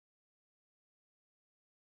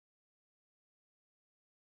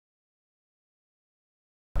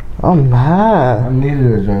I'm mad. I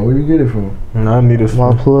needed a joint. Where you get it from? No, I need a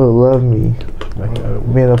My plug love me.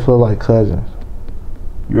 Me and the plug like cousins.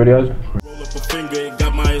 You ready, Isaac? Roll up a finger, it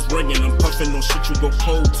got my eyes ringing. I'm puffing on shit you go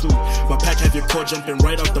cold to. My pack have your core jumping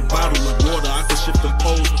right out the bottle of water. I can shift them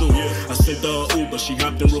poles through. I sent her a Uber, she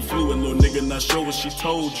hopped in real fluid. Little nigga not sure what she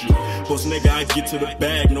told you. Boss nigga, I get to the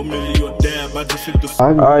bag, no milli or dab. I just hit the.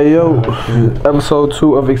 Alright, yo, episode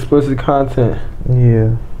 2 of Explicit Content.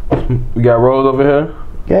 Yeah. We got Rose over here.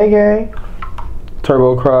 Gang.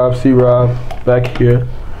 Turbo, Crob, C-Rob back here.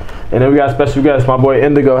 And then we got a special guest, my boy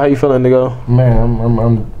Indigo. How you feeling, Indigo? Man,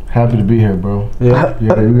 I'm happy to be here, bro. Yeah.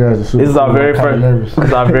 Yeah, you guys are super. This is our very first. This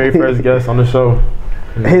is our very first guest on the show.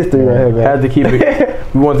 History right here, man. Had to keep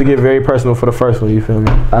it. We wanted to get very personal for the first one. You feel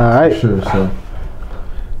me? All right. Sure.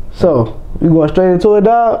 So we going straight into it,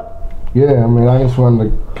 dog? Yeah, I mean, I just wanted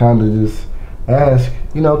to kind of just ask,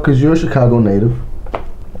 you know, because you're a Chicago native.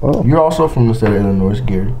 Oh. You're also from the state of Illinois,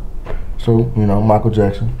 Gary. So, you know, Michael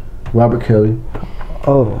Jackson, Robert Kelly.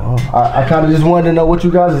 Oh. I kind of just wanted to know what you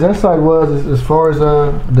guys' insight was as far as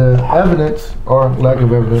the evidence or lack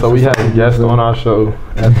of evidence. So we had a guest on our show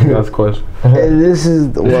asking us questions. And this is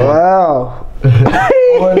wow.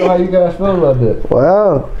 I want to know how you guys feel about that.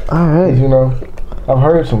 Wow. All right. You know, I've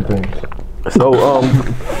heard some things. So,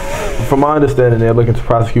 from my understanding, they're looking to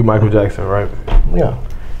prosecute Michael Jackson, right? Yeah.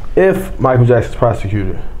 If Michael Jackson's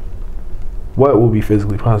prosecuted, what will be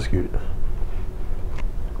physically prosecuted?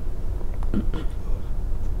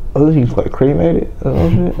 Oh, he's like cremated or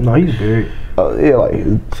shit? No, he's buried. Yeah, like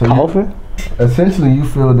his coffin? Essentially, you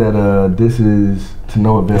feel that this is to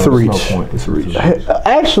no avail. It's a reach. No point. It's a reach.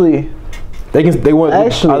 Actually, They want.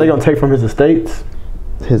 Actually- Are they gonna take from his estates?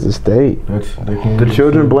 his estate. The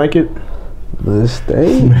children blanket. The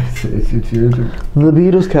estate. It's your children. The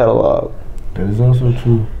Beatles catalog. That is also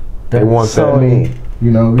true. They want So that.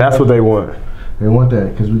 You know, That's what they want. they want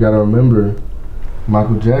that because we got to remember,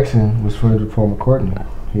 Michael Jackson was friends with Paul McCartney.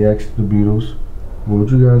 He asked the Beatles, "What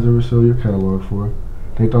would you guys ever sell your catalog for?"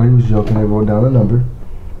 They thought he was joking. They wrote down a number.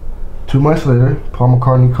 2 months later, Paul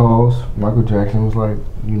McCartney calls. Michael Jackson was like,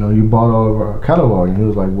 "You know, you bought all of our catalog," and he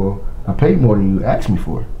was like, "Well, I paid more than you asked me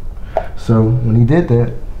for." So when he did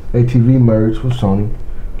that, ATV merged with Sony,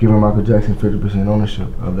 giving Michael Jackson 50% ownership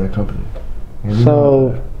of that company. And you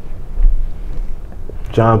know So,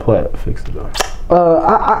 John Platt fixed it though.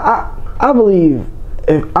 I believe,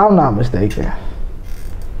 if I'm not mistaken,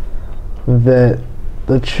 that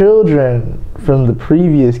the children from the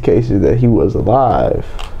previous cases that he was alive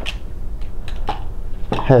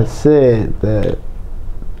had said that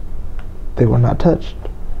they were not touched.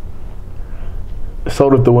 So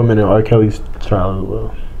did the women in R. Kelly's trial as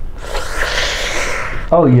well.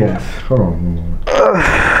 Oh yes. Hold on.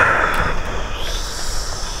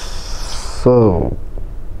 So,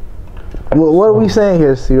 what are we saying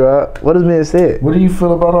here, C-Rob? What is being said? What do you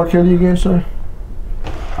feel about R. Kelly again, sir?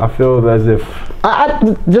 I feel as if I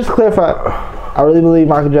just to clarify, I really believe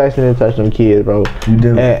Michael Jackson didn't touch them kids, bro. You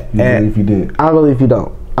do. And You believe he did. I believe he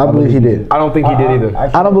don't. I believe he did. I don't think he did either.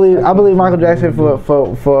 I don't believe. I believe Michael Jackson for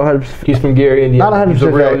 100%. He's from Gary, Indiana. Not 100% He's a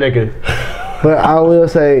real fact. nigga. But I will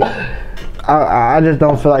say, I just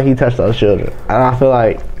don't feel like he touched those children, and I feel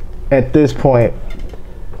like at this point,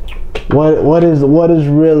 what is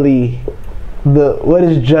really what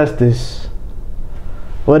is justice?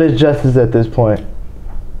 What is justice at this point?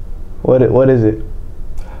 What is it?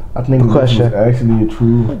 I think this Question. was actually a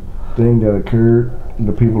true thing that occurred.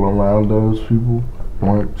 The people around those people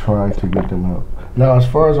weren't trying to get them help. Now, as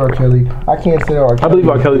far as R. Kelly, I can't say R. Kelly. I believe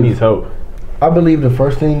R. Kelly needs help. I believe the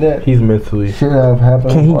first thing that He's mentally. should have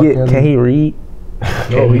happened. Can for he R. get? Kelly, Can he read?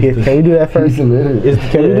 Can we do that first? He's illiterate.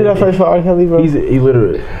 Can we do that first for R. Kelly, bro? He's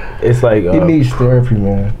illiterate. It's like He needs therapy,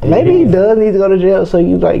 man. Maybe he does need to go to jail so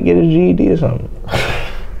you like get a GED or something.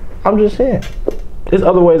 I'm just saying. there's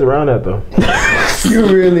other ways around that though. You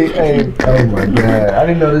really ain't. Oh my god! I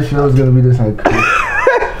didn't know this show was gonna be this uncool.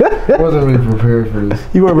 I wasn't really prepared for this.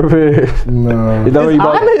 You weren't prepared. No. Is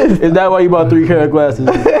that why you bought 3 karat glasses?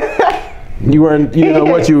 You didn't know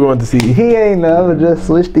what you were going to see. He ain't never just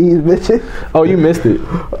switched these bitches. Oh, you missed it.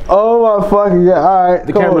 Oh my fucking god! All right,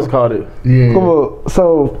 The cameras caught it. Yeah. Come on.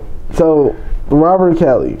 So Robert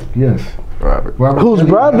Kelly, Yes. Robert. whose Kelly-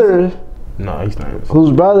 brothers, No, he's not.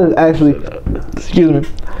 whose brothers actually, excuse me,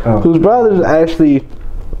 whose brothers actually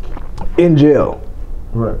in jail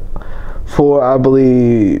Right. for, I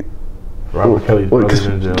believe, Robert Kelly's brother's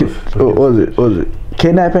in jail. what was it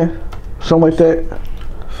kidnapping, something like that.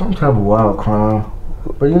 Some type of wild crime.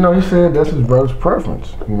 But you know, he said that's his brother's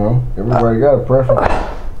preference. You know, everybody got a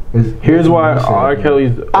preference. Here's why R.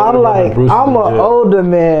 Kelly's. I'm older brother Bruce is an in jail. older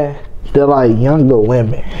man that like younger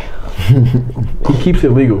women. He keeps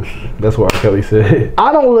it legal. That's what R. Kelly said.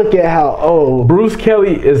 I don't look at how old. Bruce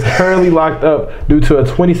Kelly is currently locked up due to a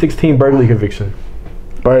 2016 burglary conviction.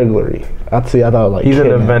 Burglary. I thought it was like He's in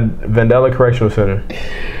the Vandella Correctional Center.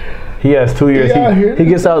 He has 2 years. He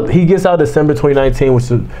gets out. He gets out December 2019,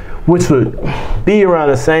 which would be around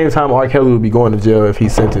the same time R. Kelly would be going to jail if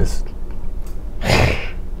he's sentenced.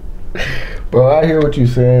 Bro, I hear what you're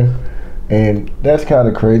saying, and that's kind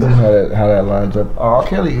of crazy how that lines up. R.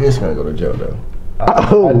 Kelly is gonna go to jail though.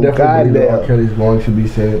 I definitely believe R. Kelly's going to be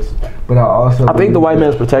sentenced, but I think the white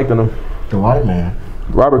man's protecting him. The white man.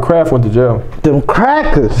 Robert Kraft went to jail. Them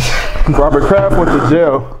crackers. Robert Kraft went to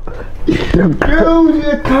jail. Use your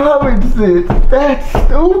common sense. That's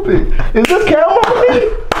stupid. Is this camera on me?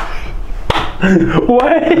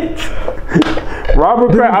 What?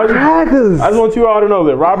 Robert Kraft. I just want you all to know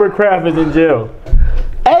that Robert Kraft is in jail.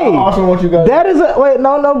 Hey, I also want you guys. That is a wait.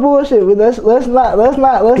 No bullshit. Let's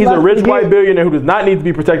not. He's a rich white billionaire who does not need to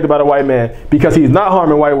be protected by the white man because he's not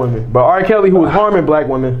harming white women. But R. Kelly, who is harming black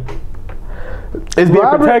women, is being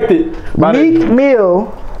protected by Meek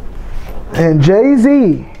Mill and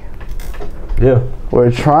Jay-Z. Yeah,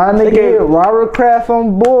 we're trying to get Robert Kraft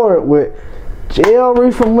on board with jail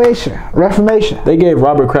reformation. They gave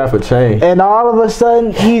Robert Kraft a chain, and all of a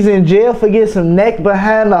sudden he's in jail for getting some neck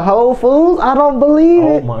behind the Whole Foods. I don't believe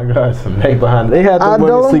it. Oh my God, some neck behind. They had the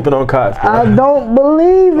women sleeping on cots. Bro. I don't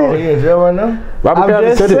believe it. Oh, he in jail right now? Robert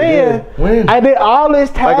Kraft just saying. When? I did all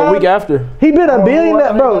this time. Like a week after. He been a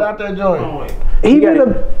billionaire, bro. Out that joint. He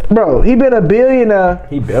been a billionaire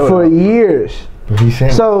for years.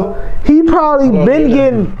 So he probably been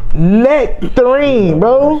getting nectarine,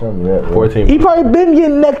 bro. 14. He probably been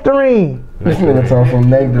getting nectarine. This nigga talking from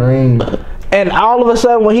nectarine. And all of a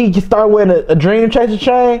sudden, when he start wearing a Dream Chaser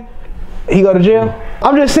chain, he go to jail.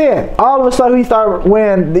 I'm just saying. All of a sudden, he start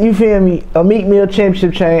wearing, you feel me, a Meek Mill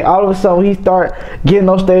championship chain. All of a sudden, he start getting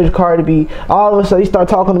on stage with Cardi B. All of a sudden, he start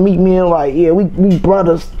talking to Meek Mill like, yeah, we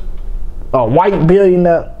brothers. A white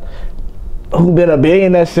billionaire who been a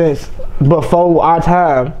billionaire since before our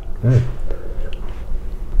time.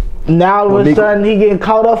 Now all of a sudden he getting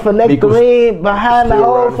caught up for nectarine behind the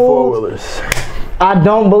Whole Foods. I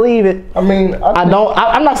don't believe it. I mean, I'm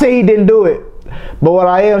not saying he didn't do it, but what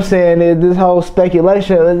I am saying is this whole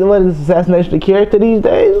speculation. What is assassination of character these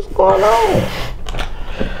days? What's going on?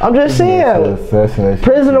 I'm just saying.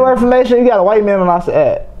 Prisoner of Reformation. You got a white man on our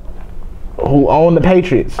side who own the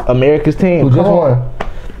Patriots, America's team. Who just won?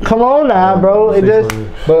 Come on now, bro. It just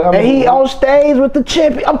and he on stage with the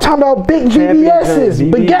champion. I'm talking about big BBS's,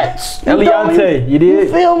 baguettes. Eliante, you did?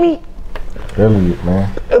 You feel me? Elliot,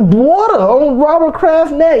 man. Water on Robert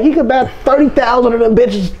Kraft's neck. He could buy 30,000 of them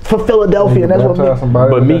bitches for Philadelphia. And that's what.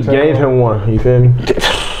 But Meek gave him one. You feel me?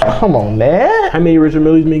 Come on, man. How many Richard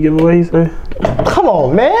Millie's Meek give away? He said. Come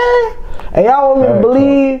on, man. And y'all want me to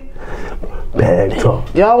believe? Bag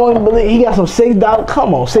talk. Y'all want me to believe he got some $6?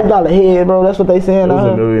 Come on, $6 head, bro. That's what they saying. It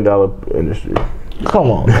was $1 million industry.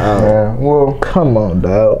 Come on, dog. Yeah, well, come on,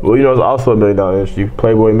 dog. Well, you know, it's also $1 million industry.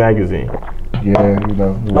 Playboy magazine. Yeah, you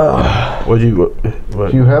know. What? Hugh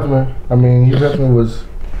Hefner. I mean, Hugh Hefner was,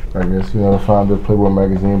 I guess, the founder of Playboy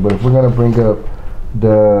magazine. But if we're gonna bring up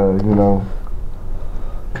the,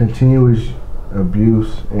 continuous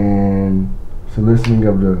abuse and soliciting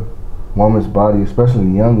of the woman's body, especially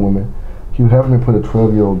young women, Hugh Hefner put a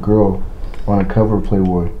 12-year-old girl on a cover of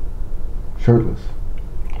Playboy, shirtless,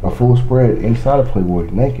 a full spread inside of Playboy,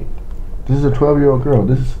 naked. This is a 12-year-old girl.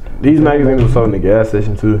 These magazines were sold in the gas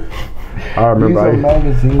station too. I remember.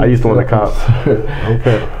 I used to want the cops.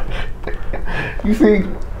 Okay. You see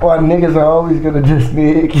why niggas are always gonna just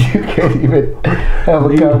nig? You can't even have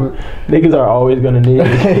a comment. Niggas are always gonna nig.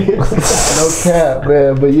 No cap,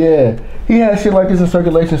 man. But yeah, he has shit like this in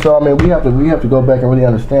circulation. So I mean, we have to go back and really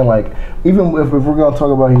understand. Like, even if we're gonna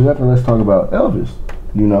talk about Hugh Hefner, let's talk about Elvis.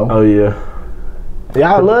 Oh yeah.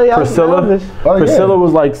 Y'all love y'all Priscilla. Elvis. Priscilla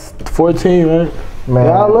was like 14, right? Man,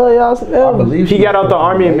 y'all love y'all some Elvis. I believe he got out the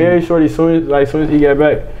army and married Shorty soon as he got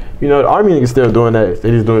back. The army niggas still doing that.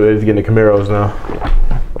 They just getting the Camaros now.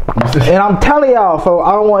 And I'm telling y'all, folks,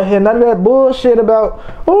 I don't want to hear none of that bullshit about,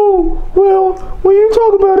 oh, well, when you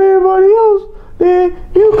talk about everybody else, then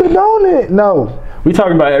you condone it. No. We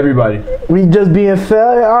talking about everybody. We just being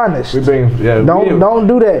fair and honest. Don't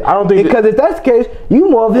do that. I don't think because if that's the case, you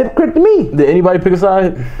more of a hypocrite than me. Did anybody pick a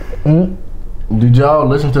side? Mm-hmm. Did y'all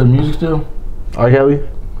listen to the music still? R. Kelly?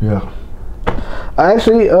 Yeah. I ain't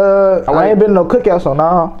been to no cookout, so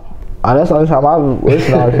now. That's the only time I've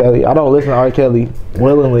listened to R. Kelly. I don't listen to R. Kelly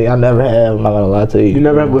willingly. I never have. I'm not gonna lie to you. You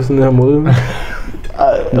never have listened to him willingly?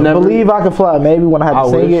 Believe I Can Fly. Maybe when I had to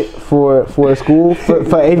sing it for school for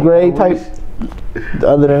 8th grade type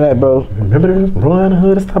Other than that, bro. Remember to roll down the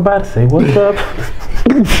hood and stop by to say what's up.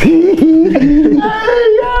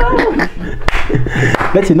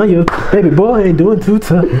 Let you know your baby boy ain't doing too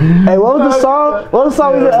tough. Hey, what was the song? What was the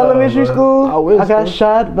song we was in elementary school? I got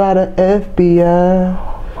shot by the FBI.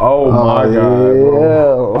 Oh my God,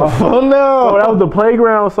 bro. Oh no. Oh, that was the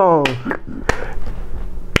playground song.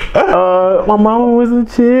 My mama was a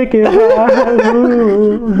chicken pie.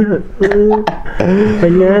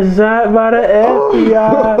 And got shot by the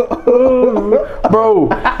FBI. Bro,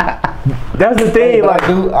 that's the thing. Like, I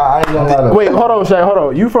ain't gonna lie to. wait, hold on, Shay, hold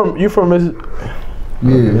on. You from Miss?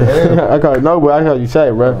 Yeah. I call no, but I call you Shay,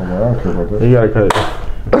 bro. Oh, man, I don't care about that. You gotta cut it.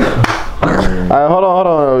 Alright, hold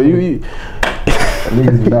on. You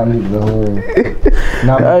Niggas do not need the whole.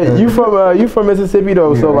 you from Mississippi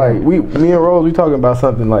though, so like me and Rose, we talking about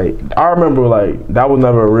something like I remember like that was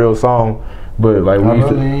never a real song, but like we used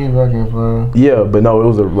to. Yeah, but no, it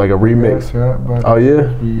was like a remix. Oh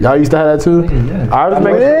yeah, y'all used to have that too. Yeah. I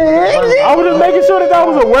was just making sure that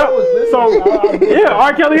was a well. So yeah,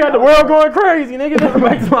 R. Kelly had the world going crazy, nigga.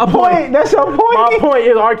 That's my point. That's your point. My point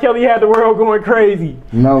is R. Kelly had the world going crazy.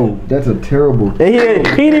 No, that's a terrible. And he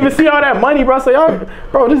didn't even see all that money, bro. So y'all,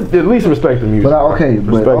 bro, this at least respect the music. But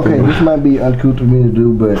this might be uncouth for me to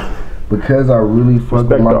do, but because I really fuck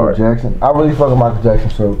with Michael Jackson,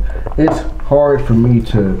 so it's hard for me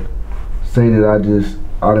to say that I just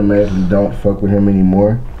automatically don't fuck with him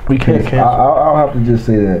anymore. We can't cancel. I'll have to just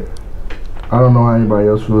say that I don't know how anybody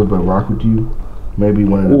else feels, but Rock With You may be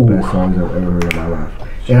one of the best songs I've ever heard in my life.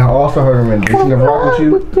 And I also heard a rendition of Rock With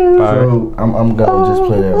You, so I'm gonna just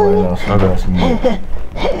play that right now. So that's me.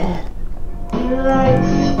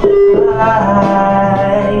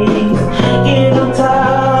 Get on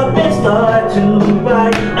top and start to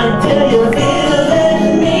write until you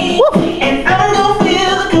feel me, and I don't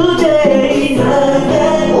feel the good day.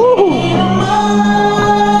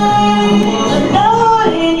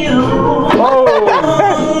 Knowing you,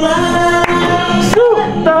 Shoot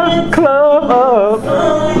the club up.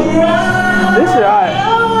 This shit hot.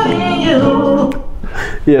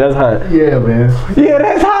 Yeah, that's hot. Yeah, man. Yeah,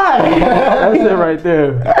 that's hot. That's it right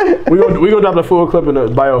there. We gonna drop the full clip in the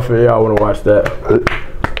bio for y'all wanna watch that.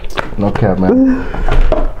 No cap, man.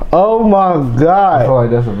 Oh my I God. feel like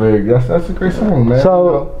that's a great song, man.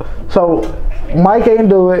 So Mike ain't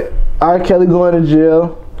do it. R. Kelly going to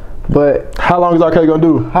jail, but How long is R. Kelly gonna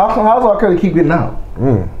do? how's R. Kelly keep getting out?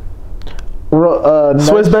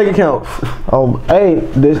 Swiss bank account.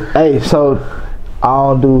 So I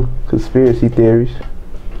don't do conspiracy theories,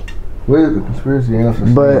 Where's the conspiracy answer?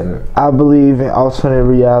 but I believe in alternate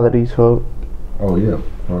realities, folks. Oh yeah.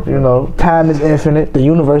 You know, time is infinite. The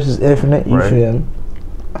universe is infinite. You feel me?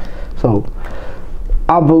 So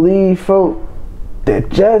I believe, folks, that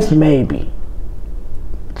just maybe,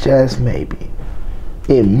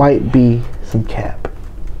 it might be some cap.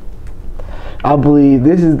 I believe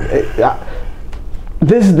this is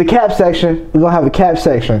the cap section. We're gonna have a cap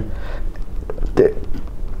section. There's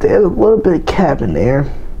a little bit of cap in there,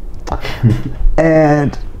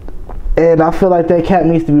 and I feel like that cap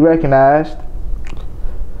needs to be recognized.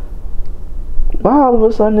 Why all of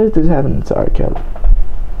a sudden is this happening to R. Kelly?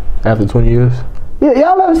 After 20 years? Yeah,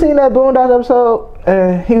 y'all ever seen that Boondocks episode?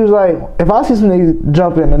 And he was like, if I see some niggas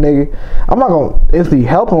jumping a nigga, I'm not gonna instantly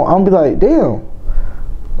help him. I'm gonna be like, damn,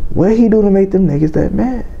 what he do to make them niggas that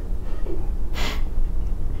mad?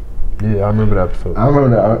 Yeah, I remember that episode. I remember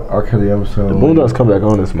that R. Kelly episode. The Boondocks come back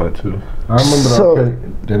on this month too. I remember that R. Kelly.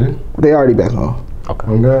 Did it? They already back on. Okay.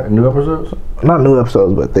 On that? New episodes? Not new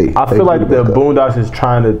episodes, but they. I feel like the Boondocks is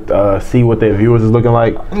trying to see what their viewers is looking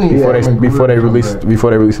like before they release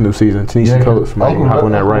a new season. Tanisha Coates might hop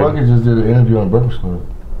on that right. Uncle Ruckus just did an interview on Breakfast Club.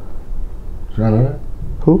 Did y'all know that?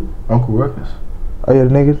 Who? Uncle Ruckus. Oh yeah, the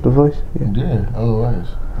nigga, the voice. Yeah, Uncle Ruckus.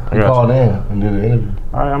 He called in and did an interview.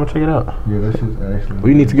 All right, I'm gonna check it out. Yeah, that shit's actually.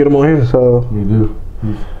 We need to get him on here. So You do.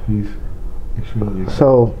 He's extremely.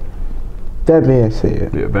 so that being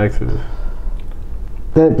said, Yeah, back to this.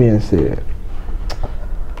 that being said,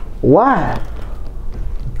 why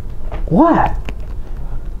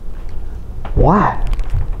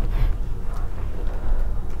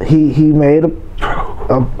he made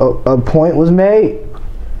a point was made.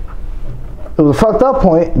 It was a fucked up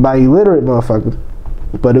point by illiterate motherfuckers,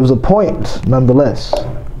 but it was a point nonetheless.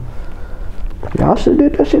 Y'all should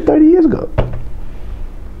have did that shit 30 years ago.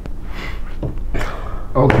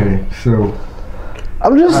 Okay, so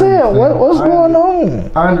I'm just saying, what's going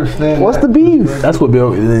on? I understand. What's the beef? That's what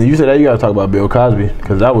Bill. You said that you gotta talk about Bill Cosby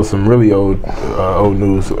because that was some really old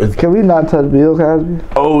news. Can we not touch Bill Cosby?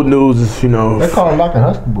 Old news is They call him Dr.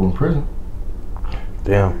 Huxtable in prison.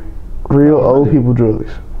 Damn. Real old people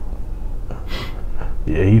drugs.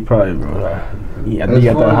 Yeah, he probably, bro. Yeah, I think he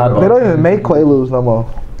got that hot dog. They don't even make Quaaludes no more.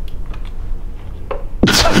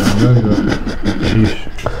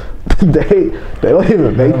 they don't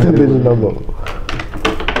even make them bitches no more.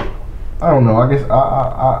 I don't know. I guess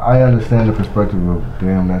I understand the perspective of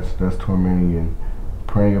damn, that's tormenting and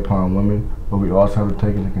preying upon women, but we also have to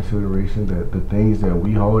take into consideration that the things that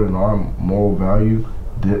we hold in our moral value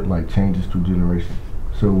did like changes through generations.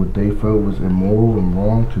 So what they felt was immoral and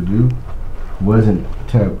wrong to do wasn't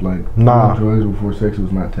taboo. Like drugs before sex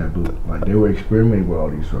was not taboo. Like they were experimenting with all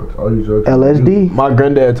these drugs. All these drugs. LSD. My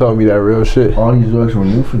granddad told me that real shit. All these drugs were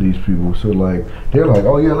new for these people. So like they're like,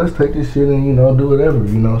 oh yeah, let's take this shit and do whatever.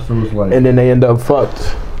 So it's like. And then they end up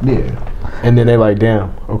fucked. Yeah. And then they like,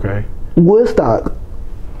 damn, okay. Woodstock.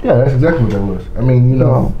 Yeah, that's exactly what that was. I mean,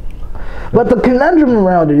 But the conundrum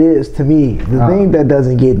around it is, to me, the thing that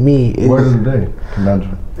doesn't get me is. Word of the day,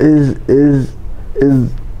 conundrum. Is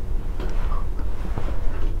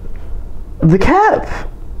the cap.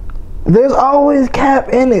 There's always cap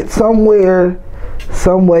in it somewhere,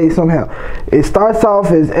 some way, somehow. It starts off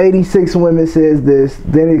as 86 women says this,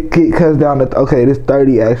 then it cuts down to, okay, this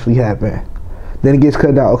 30 actually happened. Then it gets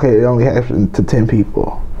cut down, okay, it only happened to 10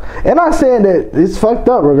 people. And I'm not saying that it's fucked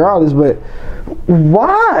up regardless, but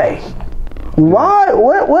why? Why?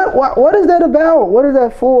 What is that about? What is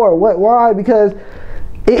that for? Why? Because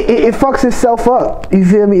it fucks itself up. You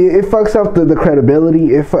feel me? It fucks up the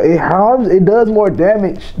credibility. It harms. It does more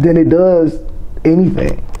damage than it does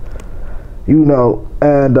anything.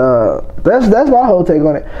 And that's my whole take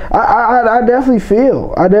on it. I definitely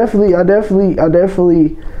feel. I definitely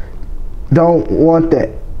don't want that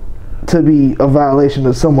to be a violation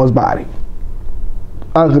of someone's body.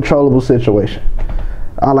 Uncontrollable situation.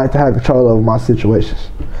 I like to have control over my situations.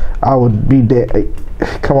 I would be dead. Hey,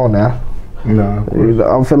 come on now. No,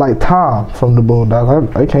 I feel like Tom from the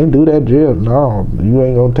Boondocks. I can't do that, Jill. No, you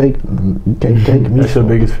ain't gonna take. You can't take me. That's your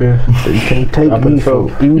biggest fear. You can't take me.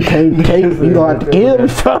 You can't take. You gonna have to kill me,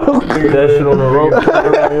 folks. That shit on the rope.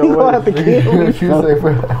 You gonna have to kill me.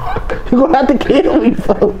 You gonna have to kill me,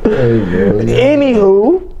 folks.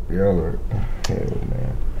 Anywho. Yeah,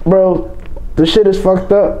 man. Bro, the shit is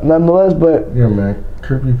fucked up, nonetheless. But yeah, man,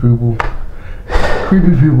 creepy people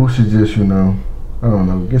should just, I don't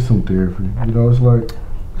know, get some therapy. It's like,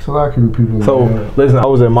 it's a lot of creepy people. So, listen, I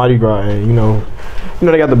was at Mardi Gras and,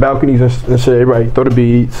 they got the balconies and shit, everybody throw the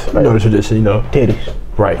beads. You know the tradition, Titties.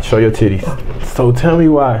 Right, show your titties. So tell me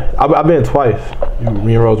why. I've been twice.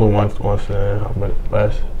 Me and Rose went once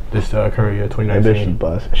this current year, 2019.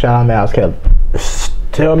 Shout out Miles Kelly.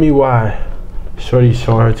 Tell me why Shorty's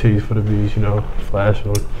showing her titties for the beads, flash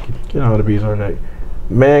or get all the beads on her neck.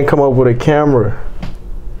 Man come up with a camera,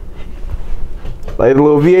 like a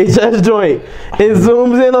little VHS joint, and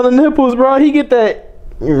zooms in on the nipples, bro. He get that.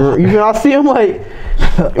 I see him like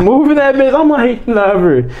moving that bitch. I'm like,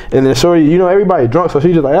 never. And then Shorty, everybody drunk, so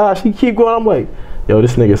she just like, she keep going. I'm like, yo,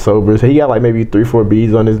 this nigga sober. So he got like maybe 3-4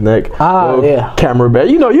 beads on his neck. Yeah. Camera back.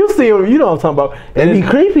 You see him. You know what I'm talking about. And It'd be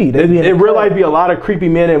creepy. In real life, be a lot of creepy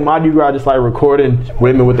men in Mardi Gras just like recording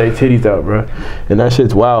women with their titties out, bro. And that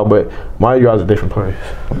shit's wild. But Mardi Gras is a different place.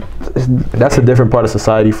 That's a different part of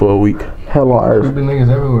society for a week. Hell on earth. Creepy niggas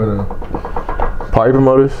everywhere though. Party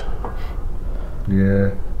promoters.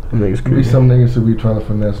 Yeah. Niggas Maybe some niggas should be trying to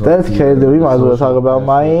finesse. That's crazy. We might as well talk about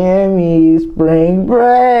Miami spring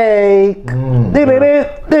break.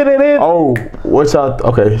 Oh, what's out?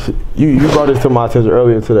 Okay, you brought this to my attention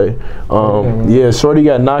earlier today. Yeah, Shorty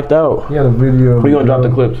got knocked out. He had a video. We gonna drop the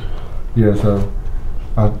clips. Yeah, so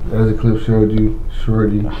as the clip showed you,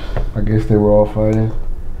 Shorty, I guess they were all fighting.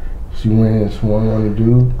 She went and swung on the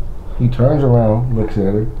dude. He turns around, looks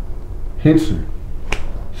at her, hits her,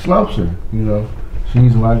 slumps her.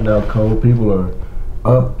 She's locked out cold. People are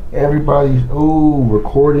up. Everybody's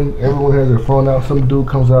recording. Everyone has their phone out. Some dude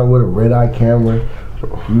comes out with a red-eye camera,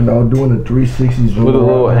 doing the 360 zoom. With a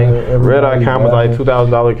little red-eye camera, like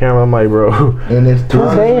 $2,000 camera. I'm like, bro. And it's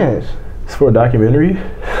Whose hands? It's for a documentary.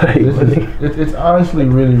 It's honestly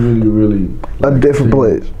really, really, really a different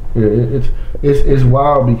place. Yeah, it's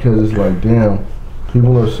wild because it's like, damn,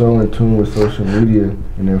 people are so in tune with social media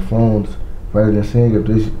and their phones, rather than saying if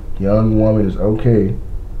this young woman is okay,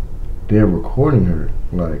 they're recording her.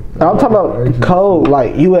 Like, I'm talking about code,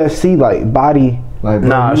 like UFC, like body. Like,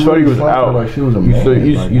 nah, Shorty was out. Like she was a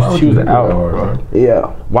man. She was out, bro. Yeah.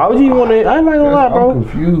 Why would you want to? I ain't gonna lie, bro. I'm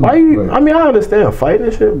confused. Why you? I mean, I understand fighting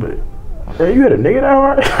and shit, but. Man, you hit a nigga that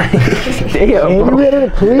hard? Damn, bro.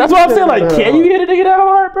 That's what I'm saying. Like, can you hit a nigga that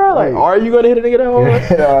hard, bro? Like, are you gonna hit a nigga that hard?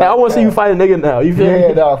 Yeah, I want to see you fight a nigga now. You feel me?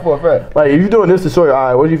 Yeah, nah, for a fact. Like, if you doing this to show you, all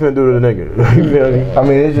right, what you finna do to the nigga? You feel me? I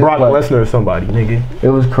mean, it's just Brock like, Lesnar or somebody, nigga. It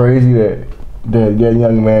was crazy that that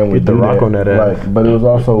young man would get the rock on that ass. Like, but it was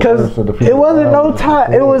also because it wasn't no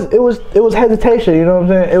time. It was hesitation. You know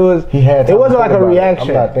what I'm saying? It was. He had. It wasn't like a reaction.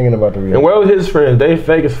 I'm not thinking about the reaction. And where was his friends? They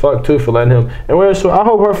fake as fuck too for letting him. And where's I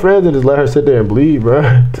hope her friends didn't just let her sit there and bleed, bro,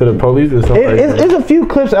 to the police or something. It's a few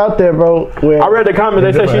clips out there, bro. Where I read the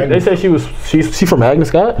comments. They said she from Agnes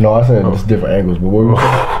Scott. No, I said it's different angles. But what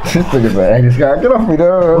was this nigga's like Agnes Scott? Get off me,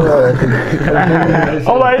 dog.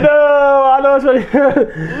 I'm like, no, I know it's funny.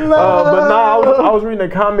 But nah, I was reading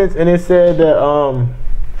the comments and it said that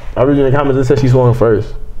I was reading the comments and it said she swung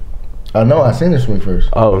first. I know, I seen her swing first.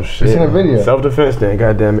 Oh shit! It's in a video. Self-defense then,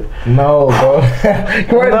 goddamn it. No, bro.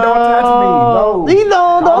 Don't touch me.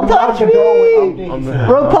 No. Don't touch me.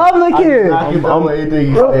 Republican.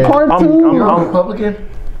 Part two. You're Republican?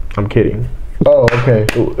 I'm kidding. Oh, okay.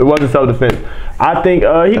 It wasn't self-defense. I think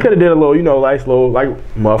he could have did a little, nice little, like,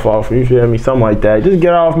 muff off me, you feel me? Something like that. Just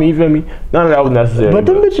get off me, you feel me? None of that was necessary. But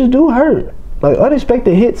them bitches do hurt. Like,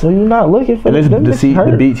 unexpected hits, so you're not looking for them.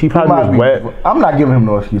 The beats, he probably was wet. I'm not giving him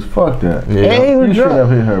no excuse. Fuck that. Yeah. You shouldn't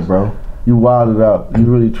have hit her, bro. You wilded out. You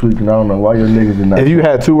really tweaking. I don't know why your niggas did not. If you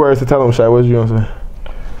had 2 words to tell him, Shay, what was you gonna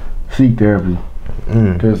say? Seek therapy.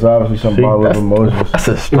 Because obviously some bottle of emotions. That's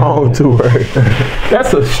a strong 2 words.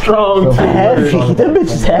 That's a strong 2 words. Them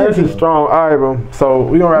bitches heavy. That's strong. All right, bro. So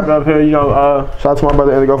we gonna wrap it up here. Shout out to my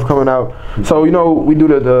brother Indigo for coming out. So we do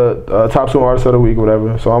the top 2 artists of the week or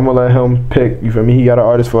whatever. So I'm gonna let him pick. You feel me? He got an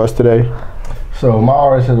artist for us today. So my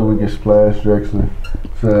artist of the week is Splash Drexler.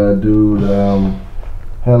 It's a dude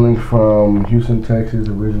hailing from Houston, Texas,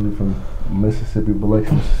 originally from Mississippi,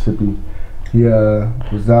 Biloxi, Mississippi. He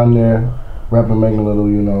was down there rapping, making little,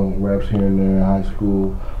 raps here and there in high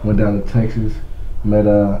school. Went down to Texas, met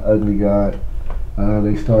Ugly God.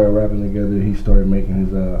 They started rapping together. He started making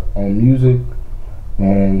his own music,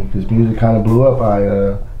 and his music kind of blew up.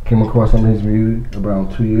 I came across some of his music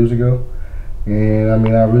about 2 years ago, and I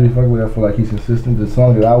mean, I really fuck with it. I feel like he's consistent. The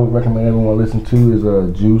song that I would recommend everyone listen to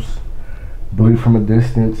is Juice, Booty from a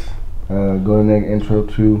Distance. Go to the intro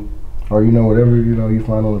too, or whatever you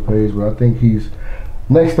find on the page. But I think he's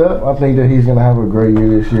next up. I think that he's gonna have a great year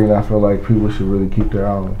this year, and I feel like people should really keep their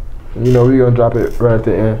eye on him. We're gonna drop it right at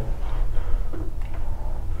the end.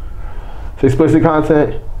 It's Explicit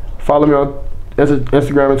Content. Follow me on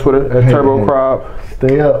Instagram and Twitter at Turbo Crob.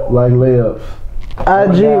 Stay up like layups.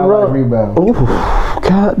 IG like rebound. Ooh,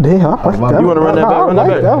 god damn! I like that. You want to run that back? Run that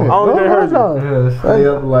back. I don't think I heard you. Yeah, stay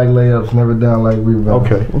up like layups, never down like rebound.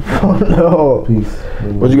 Okay. Oh no. Peace.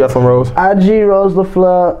 What you got from Rose? IG Rose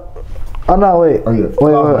LaFleur. Oh no, wait. Oh, yeah.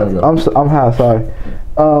 Wait. I'm high. Sorry.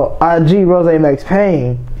 IG Rose Max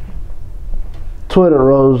Payne. Twitter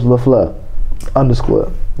Rose LaFleur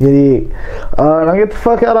 _. You dig? Now get the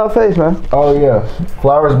fuck out of our face, man. Oh yeah,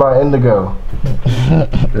 Flowers by Indigo.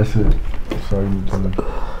 That's it. Sorry, you tell me.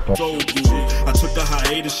 So good. I took a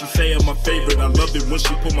hiatus, she say I'm my favorite. I love it when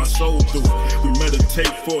she put my soul through. We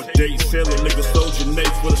meditate for a date, sailing niggas soldier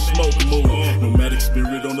nates with a smoke move. Nomadic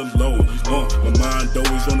spirit on the low, my mind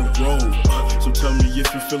always on the road. So tell me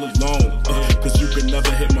if you feel alone, cause you can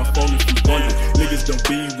never hit my phone if you wonder. Niggas don't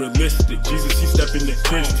be realistic. Jesus, he stepping to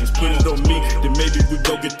Christians. Put it on me, then maybe we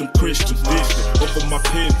go get them Christians. Vision over my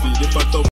pivot. If I throw